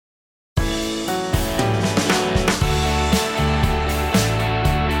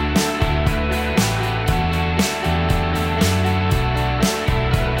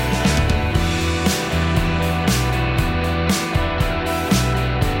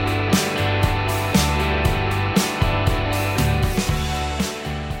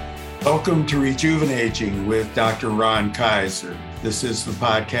Welcome to Rejuvenating with Dr. Ron Kaiser. This is the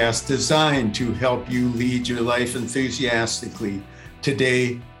podcast designed to help you lead your life enthusiastically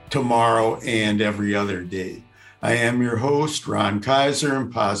today, tomorrow, and every other day. I am your host, Ron Kaiser,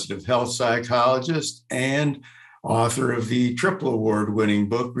 and positive health psychologist and author of the triple award-winning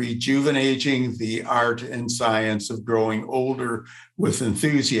book, Rejuvenating: The Art and Science of Growing Older with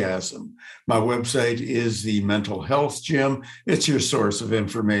Enthusiasm. My website is the Mental Health Gym. It's your source of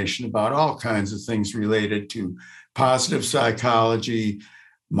information about all kinds of things related to positive psychology,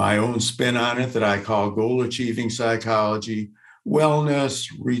 my own spin on it that I call goal-achieving psychology, wellness,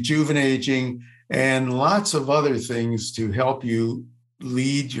 rejuvenating, and lots of other things to help you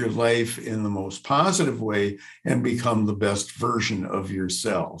lead your life in the most positive way and become the best version of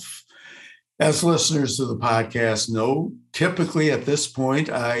yourself. As listeners to the podcast know, typically at this point,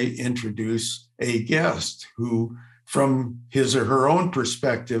 I introduce a guest who, from his or her own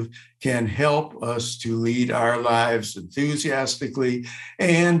perspective, can help us to lead our lives enthusiastically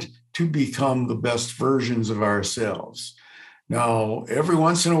and to become the best versions of ourselves. Now, every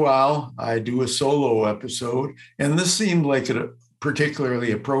once in a while, I do a solo episode, and this seemed like a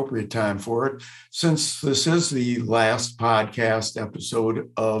particularly appropriate time for it, since this is the last podcast episode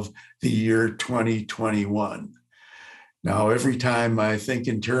of the year 2021. Now, every time I think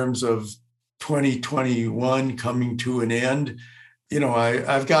in terms of 2021 coming to an end,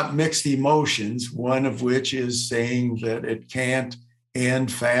 I've got mixed emotions, one of which is saying that it can't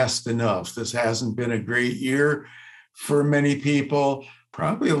end fast enough. This hasn't been a great year for many people,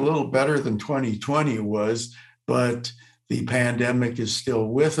 probably a little better than 2020 was, but the pandemic is still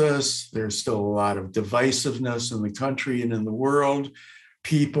with us. There's still a lot of divisiveness in the country and in the world.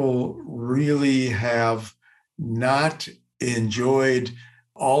 People really have not enjoyed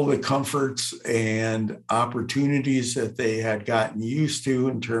all the comforts and opportunities that they had gotten used to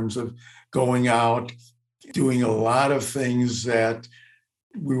in terms of going out, doing a lot of things that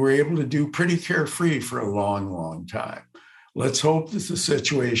we were able to do pretty carefree for a long, long time. Let's hope that the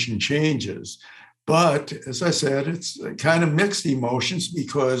situation changes. But as I said, it's kind of mixed emotions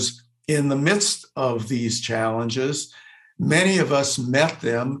because in the midst of these challenges, many of us met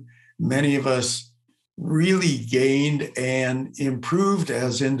them. Many of us really gained and improved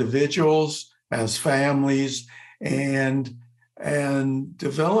as individuals, as families, and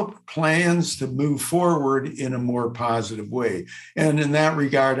developed plans to move forward in a more positive way. And in that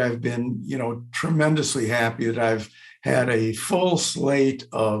regard, I've been, tremendously happy that I've had a full slate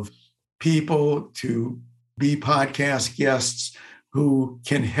of people to be podcast guests who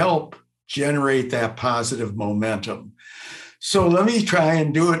can help generate that positive momentum. So let me try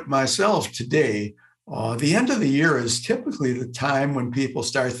and do it myself today. The end of the year is typically the time when people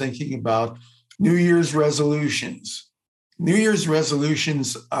start thinking about New Year's resolutions. New Year's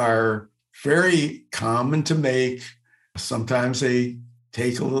resolutions are very common to make. Sometimes they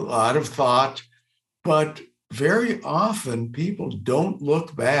take a lot of thought, but very often people don't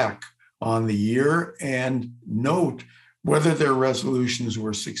look back on the year and note whether their resolutions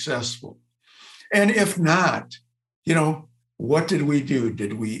were successful. And if not, what did we do?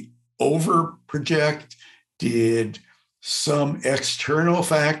 Did we over-project? Did some external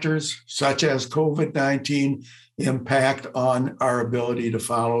factors, such as COVID-19, impact on our ability to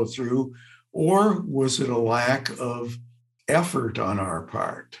follow through? Or was it a lack of effort on our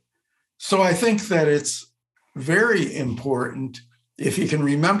part? So I think that it's very important, if you can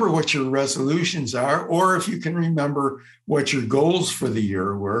remember what your resolutions are, or if you can remember what your goals for the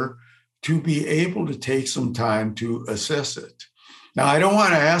year were, to be able to take some time to assess it. Now, I don't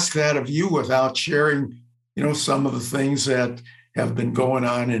want to ask that of you without sharing, some of the things that have been going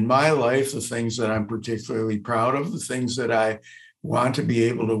on in my life, the things that I'm particularly proud of, the things that I want to be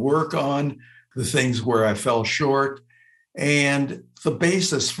able to work on, the things where I fell short, and the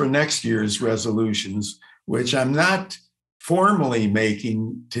basis for next year's resolutions, which I'm not formally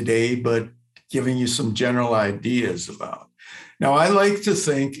making today, but giving you some general ideas about. Now, I like to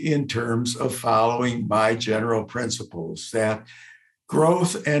think in terms of following my general principles that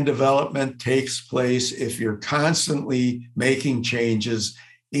growth and development takes place if you're constantly making changes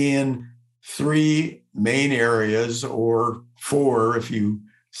in three main areas, or four if you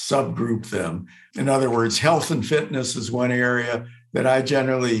subgroup them. In other words, health and fitness is one area that I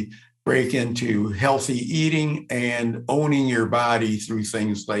generally break into healthy eating and owning your body through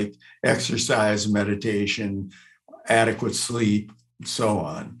things like exercise, meditation, adequate sleep, and so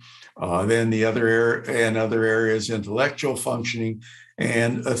on. Then the other areas, intellectual functioning,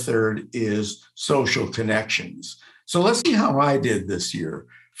 and a third is social connections. So let's see how I did this year.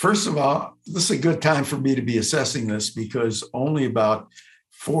 First of all, this is a good time for me to be assessing this because only about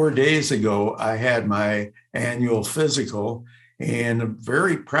 4 days ago, I had my annual physical, and I'm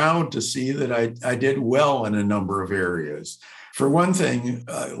very proud to see that I did well in a number of areas. For one thing,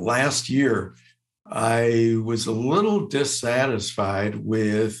 last year, I was a little dissatisfied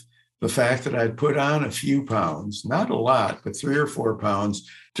with the fact that I'd put on a few pounds, not a lot, but 3 or 4 pounds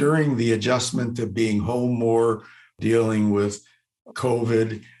during the adjustment to being home more, dealing with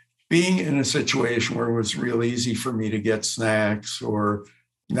COVID, being in a situation where it was real easy for me to get snacks or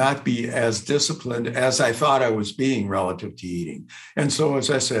not be as disciplined as I thought I was being relative to eating. And so, as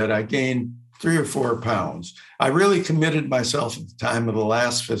I said, I gained 3 or 4 pounds. I really committed myself at the time of the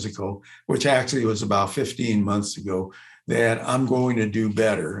last physical, which actually was about 15 months ago, that I'm going to do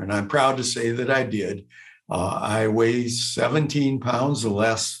better. And I'm proud to say that I did. I weigh 17 pounds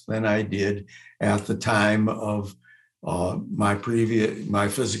less than I did at the time of my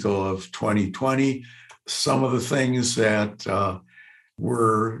physical of 2020. Some of the things that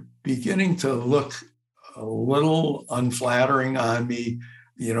were beginning to look a little unflattering on me.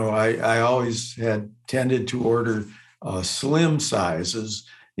 I always had tended to order slim sizes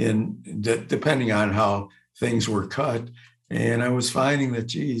depending on how things were cut. And I was finding that,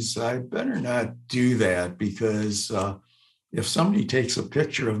 geez, I better not do that because if somebody takes a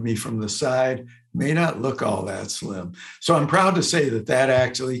picture of me from the side, it may not look all that slim. So I'm proud to say that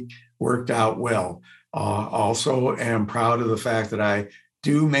actually worked out well. Also am proud of the fact that I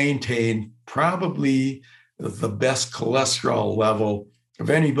do maintain probably the best cholesterol level of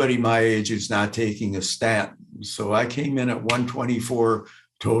anybody my age who's not taking a statin. So I came in at 124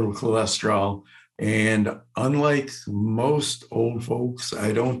 total cholesterol. And unlike most old folks,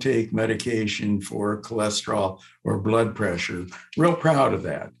 I don't take medication for cholesterol or blood pressure. Real proud of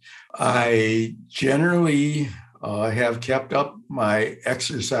that. I generally have kept up my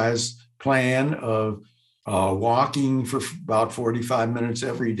exercise plan of walking for about 45 minutes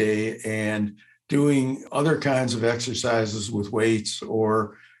every day and doing other kinds of exercises with weights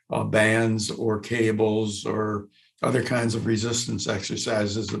or bands or cables or other kinds of resistance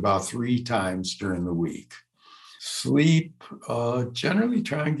exercises about 3 times during the week. Sleep, generally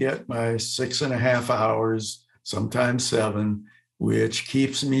try and get my 6.5 hours, sometimes 7, which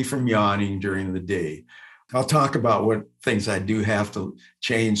keeps me from yawning during the day. I'll talk about what things I do have to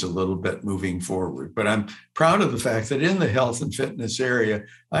change a little bit moving forward, but I'm proud of the fact that in the health and fitness area,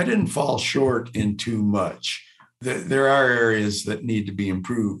 I didn't fall short in too much. There are areas that need to be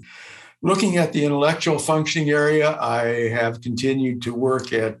improved. Looking at the intellectual functioning area, I have continued to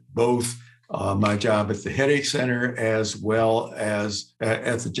work at both my job at the Headache Center as well as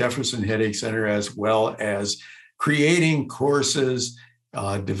at the Jefferson Headache Center, as well as creating courses,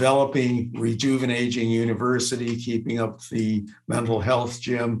 developing Rejuvenating University, keeping up the mental health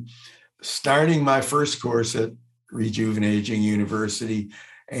gym, starting my first course at Rejuvenating University,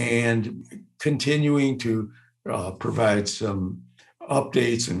 and continuing to provide some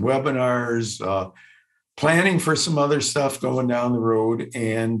updates and webinars, planning for some other stuff going down the road.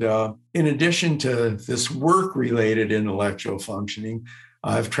 And in addition to this work-related intellectual functioning,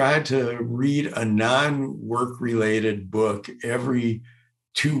 I've tried to read a non-work-related book every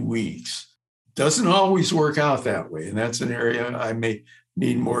 2 weeks. Doesn't always work out that way. And that's an area I may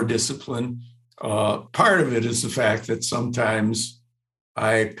need more discipline. Part of it is the fact that sometimes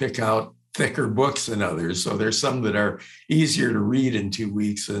I pick out thicker books than others. So there's some that are easier to read in 2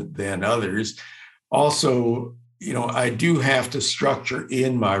 weeks than others. Also, I do have to structure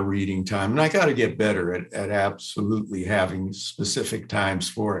in my reading time, and I got to get better at absolutely having specific times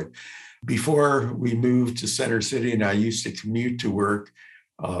for it. Before we moved to Center City and I used to commute to work,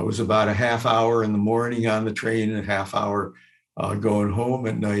 it was about a half hour in the morning on the train and a half hour going home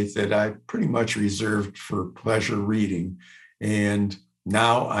at night that I pretty much reserved for pleasure reading. And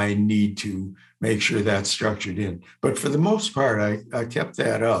now I need to make sure that's structured in. But for the most part, I kept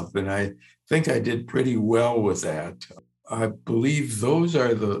that up, and I think I did pretty well with that. I believe those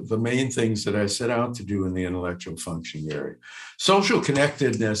are the main things that I set out to do in the intellectual functioning area. Social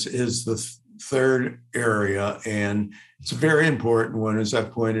connectedness is the third area, and it's a very important one, as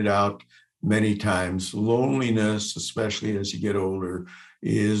I've pointed out many times. Loneliness, especially as you get older,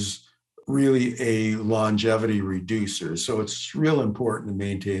 is really a longevity reducer. So it's real important to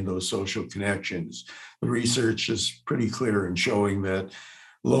maintain those social connections. The research is pretty clear in showing that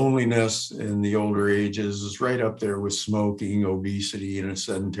loneliness in the older ages is right up there with smoking, obesity, and a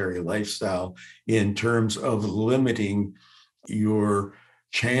sedentary lifestyle in terms of limiting your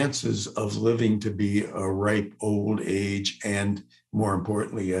chances of living to be a ripe old age, and more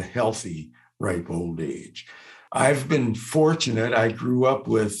importantly, a healthy ripe old age. I've been fortunate. I grew up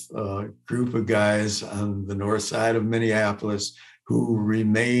with a group of guys on the north side of Minneapolis who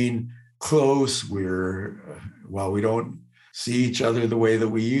remain close. While we don't see each other the way that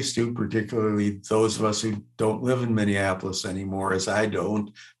we used to, particularly those of us who don't live in Minneapolis anymore, as I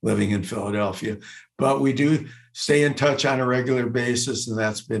don't, living in Philadelphia. But we do stay in touch on a regular basis, and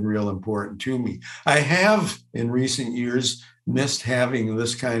that's been real important to me. I have, in recent years, missed having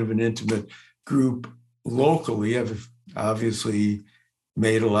this kind of an intimate group locally. I've obviously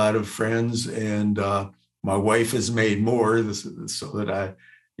made a lot of friends, and my wife has made more, so that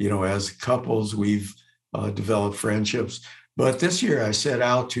as couples, we've developed friendships. But this year I set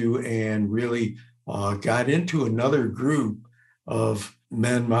out to and really got into another group of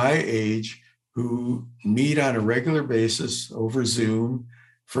men my age who meet on a regular basis over Zoom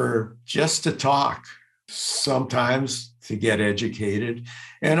for just to talk, sometimes to get educated.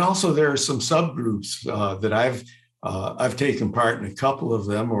 And also there are some subgroups that I've taken part in a couple of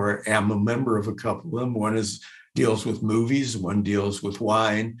them, or am a member of a couple of them. One deals with movies, one deals with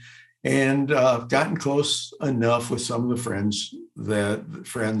wine. And gotten close enough with some of the friends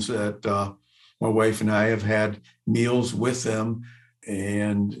that my wife and I have had meals with them,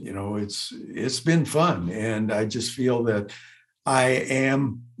 and it's been fun. And I just feel that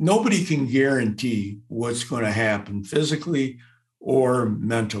nobody can guarantee what's going to happen physically or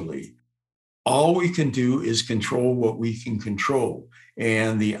mentally. All we can do is control what we can control.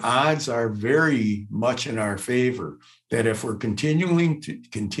 And the odds are very much in our favor that if we're continuing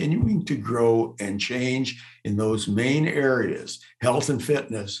to grow and change in those main areas, health and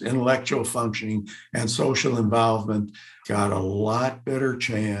fitness, intellectual functioning, and social involvement, got a lot better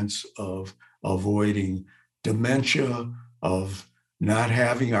chance of avoiding dementia, of not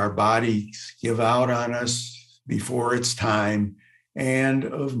having our bodies give out on us before it's time, and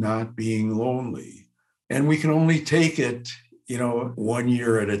of not being lonely. And we can only take it 1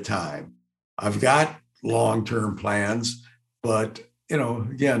 year at a time. I've got long-term plans, but,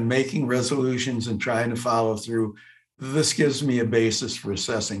 again, making resolutions and trying to follow through, this gives me a basis for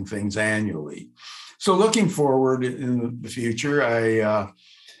assessing things annually. So looking forward in the future,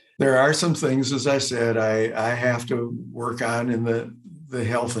 there are some things, as I said, I have to work on in the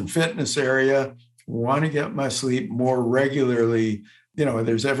health and fitness area. Want to get my sleep more regularly.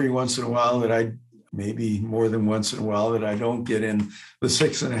 There's every once in a while that maybe more than once in a while that I don't get in the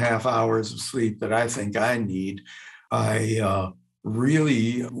 6.5 hours of sleep that I think I need. I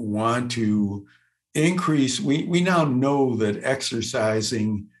really want to increase. We now know that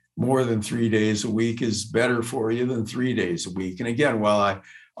exercising more than 3 days a week is better for you than 3 days a week. And again, while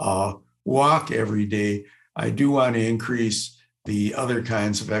I walk every day, I do want to increase the other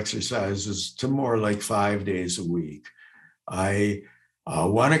kinds of exercises to more like 5 days a week. I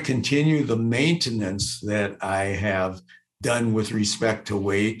want to continue the maintenance that I have done with respect to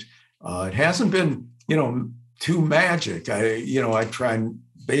weight. It hasn't been, too magic. I try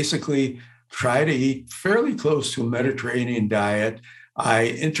to eat fairly close to a Mediterranean diet. I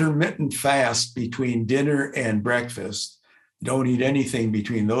intermittent fast between dinner and breakfast. Don't eat anything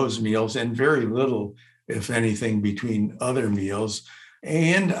between those meals, and very little, if anything, between other meals.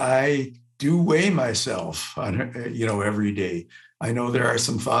 And I do weigh myself every day. I know there are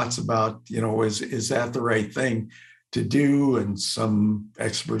some thoughts about, is that the right thing to do? And some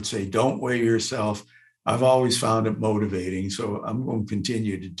experts say, don't weigh yourself. I've always found it motivating, so I'm going to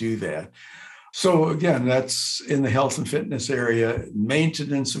continue to do that. So again, that's in the health and fitness area,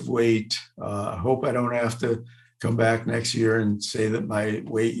 maintenance of weight. I hope I don't have to come back next year and say that my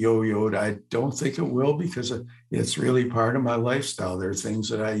weight yo-yoed. I don't think it will, because it's really part of my lifestyle. There are things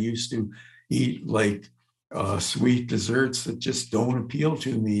that I used to eat, like sweet desserts, that just don't appeal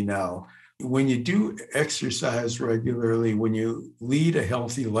to me now. When you do exercise regularly, when you lead a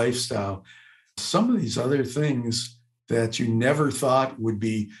healthy lifestyle, some of these other things that you never thought would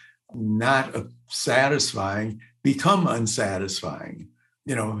be not satisfying become unsatisfying.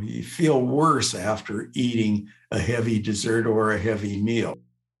 You feel worse after eating a heavy dessert or a heavy meal.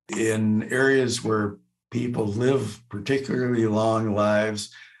 In areas where people live particularly long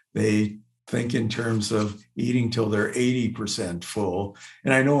lives, they think in terms of eating till they're 80% full.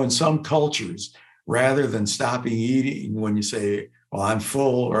 And I know in some cultures, rather than stopping eating when you say, well, I'm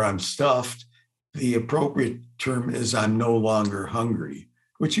full or I'm stuffed, the appropriate term is I'm no longer hungry,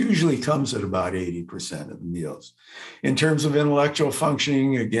 which usually comes at about 80% of the meals. In terms of intellectual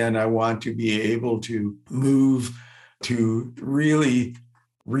functioning, again, I want to be able to move to really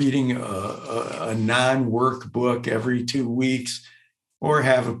reading a non-work book every 2 weeks, or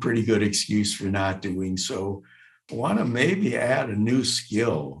have a pretty good excuse for not doing so. I want to maybe add a new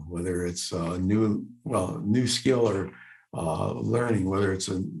skill, whether it's a new skill or learning, whether it's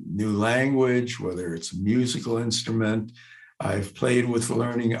a new language, whether it's a musical instrument. I've played with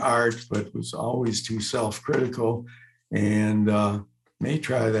learning art, but was always too self-critical, and may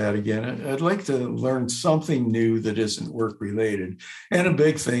try that again. I'd like to learn something new that isn't work-related. And a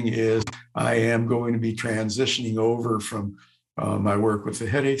big thing is I am going to be transitioning over from my work with the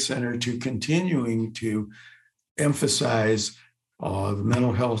Headache Center to continuing to emphasize the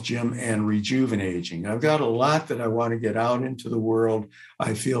mental health gym and rejuvenating. I've got a lot that I want to get out into the world.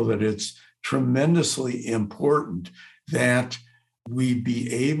 I feel that it's tremendously important that we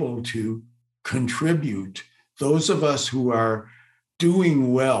be able to contribute, those of us who are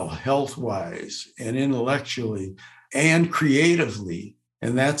doing well health-wise and intellectually and creatively.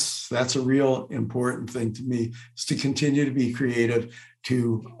 And that's a real important thing to me, is to continue to be creative,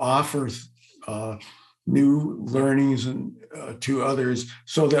 to offer new learnings and to others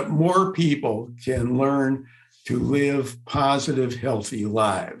so that more people can learn to live positive, healthy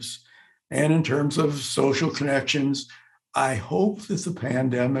lives. And in terms of social connections, I hope that the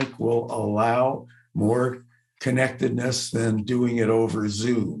pandemic will allow more connectedness than doing it over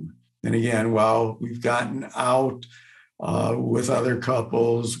Zoom. And again, while we've gotten out with other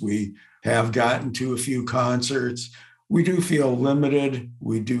couples, we have gotten to a few concerts, we do feel limited.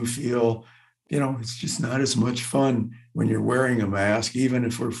 We do feel, it's just not as much fun when you're wearing a mask, even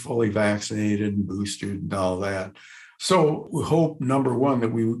if we're fully vaccinated and boosted and all that. So we hope, number one,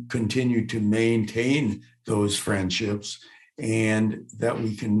 that we continue to maintain those friendships and that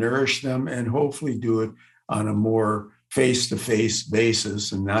we can nourish them and hopefully do it on a more face-to-face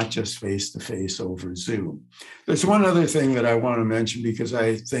basis and not just face-to-face over Zoom. There's one other thing that I want to mention because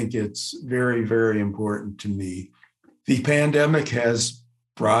I think it's very, very important to me. The pandemic has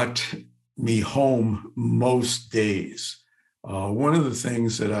brought me home most days. One of the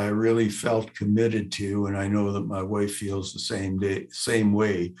things that I really felt committed to, and I know that my wife feels the same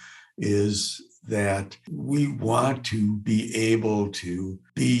way, is that we want to be able to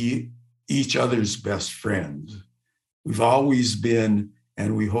be each other's best friends. We've always been,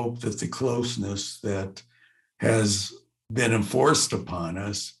 and we hope that the closeness that has been enforced upon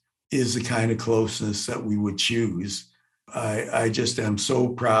us is the kind of closeness that we would choose. I just am so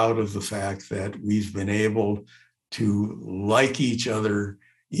proud of the fact that we've been able to like each other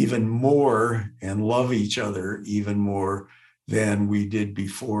even more and love each other even more than we did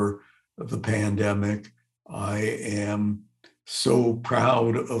before the pandemic. I am so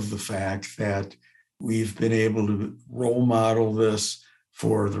proud of the fact that we've been able to role model this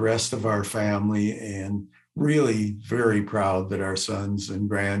for the rest of our family, and really very proud that our sons and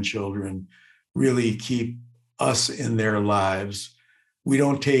grandchildren really keep us in their lives. We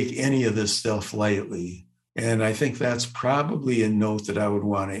don't take any of this stuff lightly. And I think that's probably a note that I would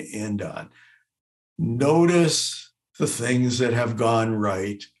want to end on. Notice the things that have gone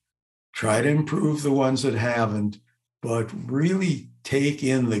right. Try to improve the ones that haven't, but really take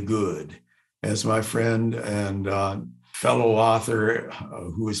in the good. As my friend and fellow author,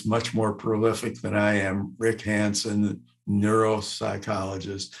 who is much more prolific than I am, Rick Hanson,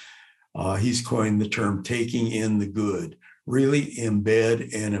 neuropsychologist, he's coined the term taking in the good. Really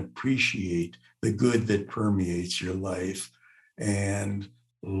embed and appreciate the good that permeates your life. And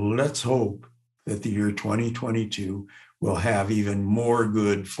let's hope that the year 2022 will have even more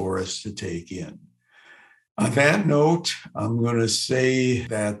good for us to take in. On that note, I'm going to say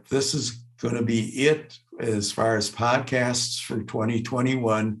that this is going to be it as far as podcasts for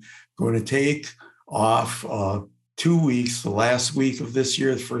 2021. Going to take off 2 weeks, the last week of this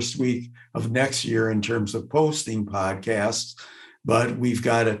year, the first week of next year in terms of posting podcasts. But we've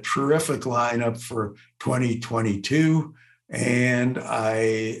got a terrific lineup for 2022. And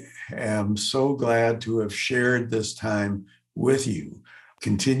I am so glad to have shared this time with you.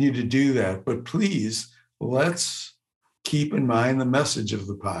 Continue to do that. But please, let's keep in mind the message of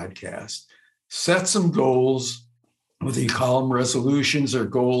the podcast. Set some goals, whether you call them resolutions or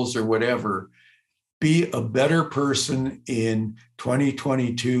goals or whatever. Be a better person in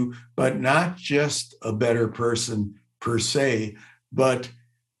 2022, but not just a better person per se, but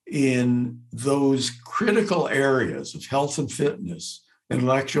in those critical areas of health and fitness,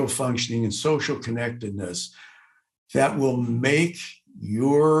 intellectual functioning, and social connectedness that will make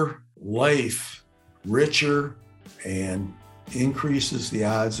your life richer and increases the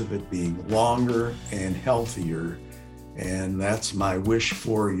odds of it being longer and healthier. And that's my wish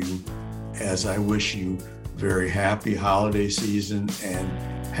for you, as I wish you very happy holiday season and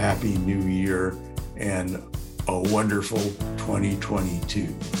happy new year and a wonderful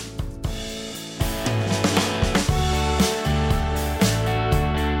 2022.